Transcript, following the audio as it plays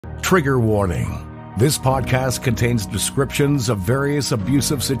Trigger warning. This podcast contains descriptions of various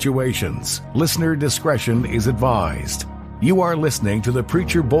abusive situations. Listener discretion is advised. You are listening to the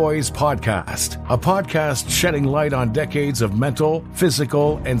Preacher Boys Podcast, a podcast shedding light on decades of mental,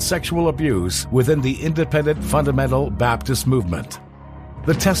 physical, and sexual abuse within the independent fundamental Baptist movement.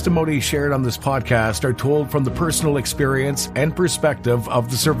 The testimonies shared on this podcast are told from the personal experience and perspective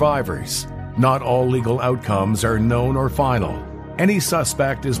of the survivors. Not all legal outcomes are known or final. Any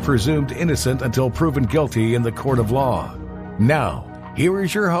suspect is presumed innocent until proven guilty in the court of law. Now, here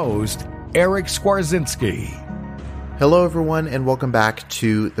is your host, Eric Skwarczynski. Hello, everyone, and welcome back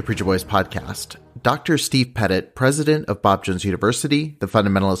to the Preacher Boys Podcast. Dr. Steve Pettit, president of Bob Jones University, the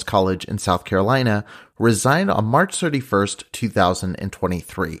fundamentalist college in South Carolina, resigned on March 31st,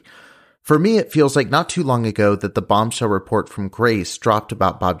 2023. For me, it feels like not too long ago that the bombshell report from Grace dropped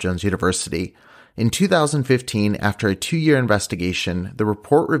about Bob Jones University. In 2015, after a 2-year investigation, the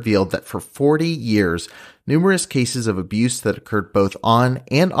report revealed that for 40 years, numerous cases of abuse that occurred both on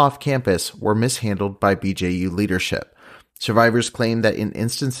and off campus were mishandled by BJU leadership. Survivors claimed that in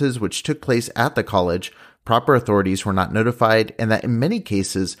instances which took place at the college, proper authorities were not notified, and that in many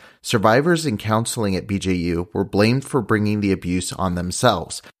cases, survivors in counseling at BJU were blamed for bringing the abuse on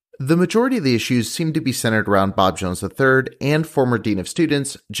themselves. The majority of the issues seem to be centered around Bob Jones III and former Dean of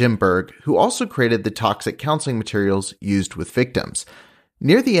Students, Jim Berg, who also created the toxic counseling materials used with victims.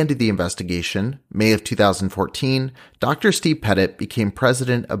 Near the end of the investigation, May of 2014, Dr. Steve Pettit became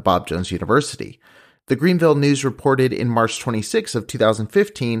president of Bob Jones University. The Greenville News reported in March 26 of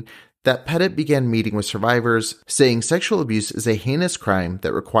 2015 that Pettit began meeting with survivors, saying sexual abuse is a heinous crime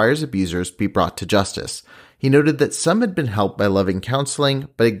that requires abusers be brought to justice. He noted that some had been helped by loving counseling,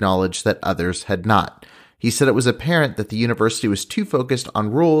 but acknowledged that others had not. He said it was apparent that the university was too focused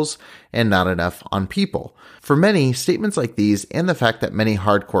on rules and not enough on people. For many, statements like these and the fact that many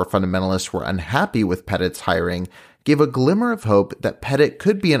hardcore fundamentalists were unhappy with Pettit's hiring gave a glimmer of hope that Pettit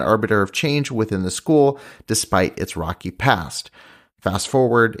could be an arbiter of change within the school despite its rocky past. Fast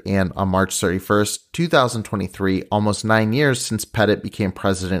forward, and on March 31st, 2023, almost 9 years since Pettit became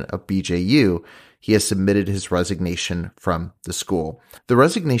president of BJU, he has submitted his resignation from the school. The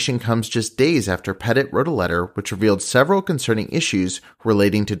resignation comes just days after Pettit wrote a letter which revealed several concerning issues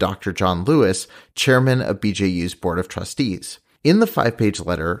relating to Dr. John Lewis, chairman of BJU's Board of Trustees. In the 5-page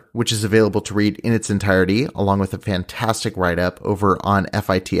letter, which is available to read in its entirety, along with a fantastic write-up over on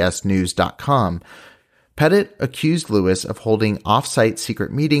fitsnews.com, Pettit accused Lewis of holding off-site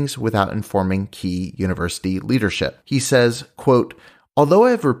secret meetings without informing key university leadership. He says, quote, "Although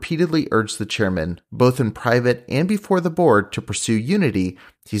I have repeatedly urged the chairman, both in private and before the board, to pursue unity,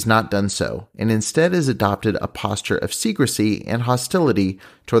 he's not done so, and instead has adopted a posture of secrecy and hostility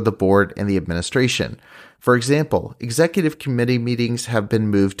toward the board and the administration. For example, executive committee meetings have been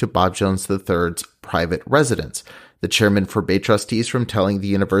moved to Bob Jones III's private residence. The chairman forbade trustees from telling the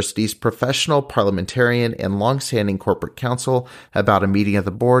university's professional parliamentarian and long-standing corporate counsel about a meeting of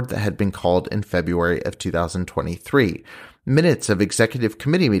the board that had been called in February of 2023. Minutes of executive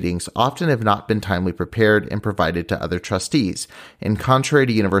committee meetings often have not been timely prepared and provided to other trustees, and contrary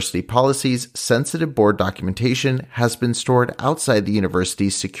to university policies, sensitive board documentation has been stored outside the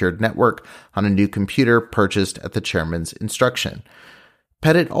university's secured network on a new computer purchased at the chairman's instruction."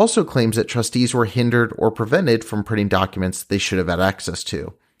 Pettit also claims that trustees were hindered or prevented from printing documents they should have had access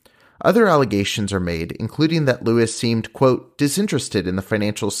to. Other allegations are made, including that Lewis seemed, quote, disinterested in the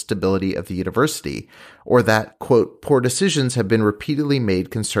financial stability of the university, or that, quote, poor decisions have been repeatedly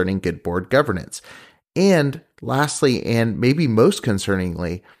made concerning good board governance. And lastly, and maybe most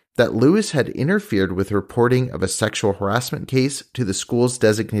concerningly, that Lewis had interfered with reporting of a sexual harassment case to the school's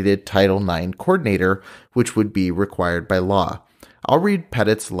designated Title IX coordinator, which would be required by law. I'll read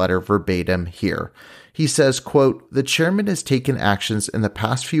Pettit's letter verbatim here. He says, quote, "The chairman has taken actions in the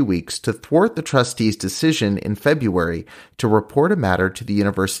past few weeks to thwart the trustee's decision in February to report a matter to the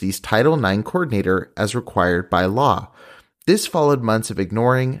university's Title IX coordinator as required by law. This followed months of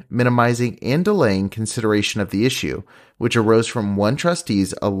ignoring, minimizing, and delaying consideration of the issue, which arose from one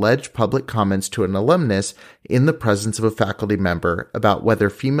trustee's alleged public comments to an alumnus in the presence of a faculty member about whether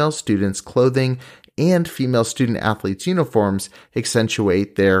female students' clothing and female student athletes' uniforms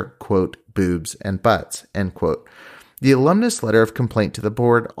accentuate their, quote, boobs and butts, end quote. The alumnus letter of complaint to the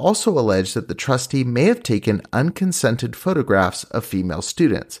board also alleged that the trustee may have taken unconsented photographs of female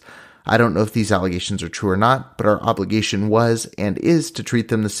students. I don't know if these allegations are true or not, but our obligation was and is to treat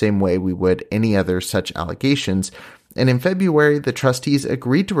them the same way we would any other such allegations, and in February, the trustees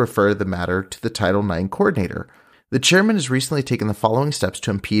agreed to refer the matter to the Title IX coordinator. The chairman has recently taken the following steps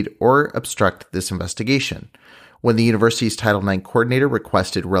to impede or obstruct this investigation. When the university's Title IX coordinator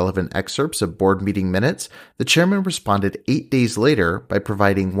requested relevant excerpts of board meeting minutes, the chairman responded 8 days later by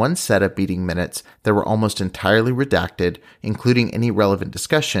providing one set of meeting minutes that were almost entirely redacted, including any relevant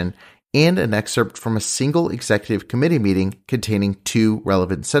discussion, and an excerpt from a single executive committee meeting containing 2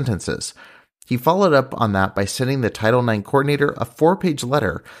 relevant sentences. He followed up on that by sending the Title IX coordinator a 4-page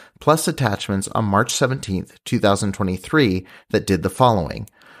letter plus attachments on March 17, 2023 that did the following.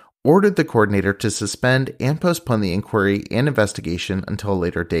 Ordered the coordinator to suspend and postpone the inquiry and investigation until a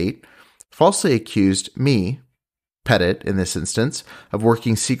later date, falsely accused me, Pettit in this instance, of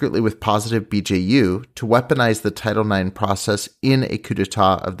working secretly with Positive BJU to weaponize the Title IX process in a coup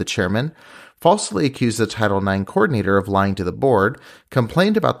d'etat of the chairman, falsely accused the Title IX coordinator of lying to the board,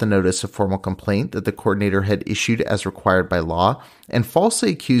 complained about the notice of formal complaint that the coordinator had issued as required by law, and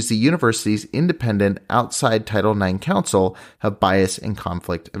falsely accused the university's independent outside Title IX counsel of bias and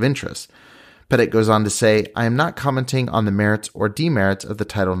conflict of interest. Pettit goes on to say, I am not commenting on the merits or demerits of the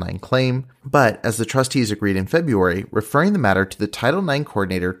Title IX claim, but as the trustees agreed in February, referring the matter to the Title IX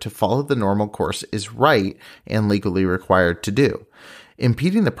coordinator to follow the normal course is right and legally required to do.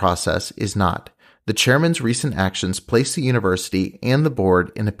 Impeding the process is not. The chairman's recent actions place the university and the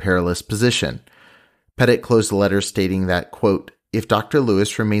board in a perilous position. Pettit closed the letter stating that, quote, if Dr.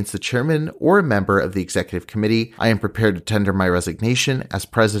 Lewis remains the chairman or a member of the executive committee, I am prepared to tender my resignation as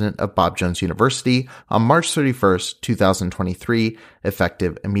president of Bob Jones University on March 31st, 2023,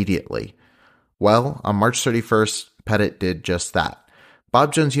 effective immediately. Well, on March 31st, Pettit did just that.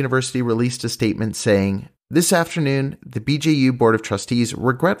 Bob Jones University released a statement saying, this afternoon, the BJU Board of Trustees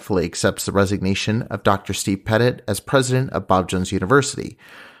regretfully accepts the resignation of Dr. Steve Pettit as president of Bob Jones University.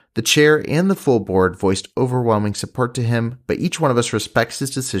 The chair and the full board voiced overwhelming support to him, but each one of us respects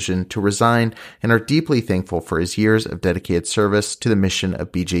his decision to resign and are deeply thankful for his years of dedicated service to the mission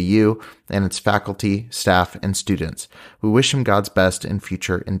of BJU and its faculty, staff, and students. We wish him God's best in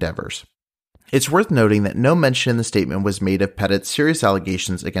future endeavors. It's worth noting that no mention in the statement was made of Pettit's serious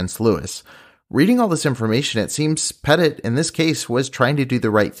allegations against Lewis. Reading all this information, it seems Pettit, in this case, was trying to do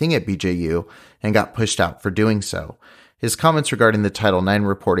the right thing at BJU and got pushed out for doing so. His comments regarding the Title IX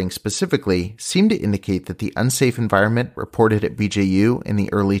reporting specifically seem to indicate that the unsafe environment reported at BJU in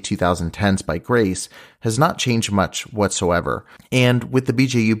the early 2010s by Grace has not changed much whatsoever. And with the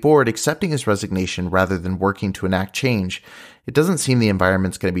BJU board accepting his resignation rather than working to enact change, it doesn't seem the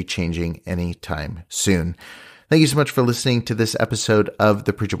environment's going to be changing anytime soon. Thank you so much for listening to this episode of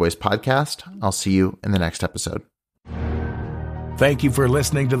the Preacher Boys podcast. I'll see you in the next episode. Thank you for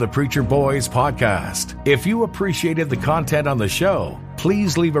listening to the Preacher Boys podcast. If you appreciated the content on the show,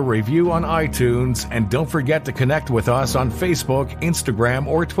 please leave a review on iTunes and don't forget to connect with us on Facebook, Instagram,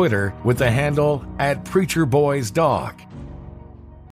 or Twitter with the handle @PreacherBoysDoc.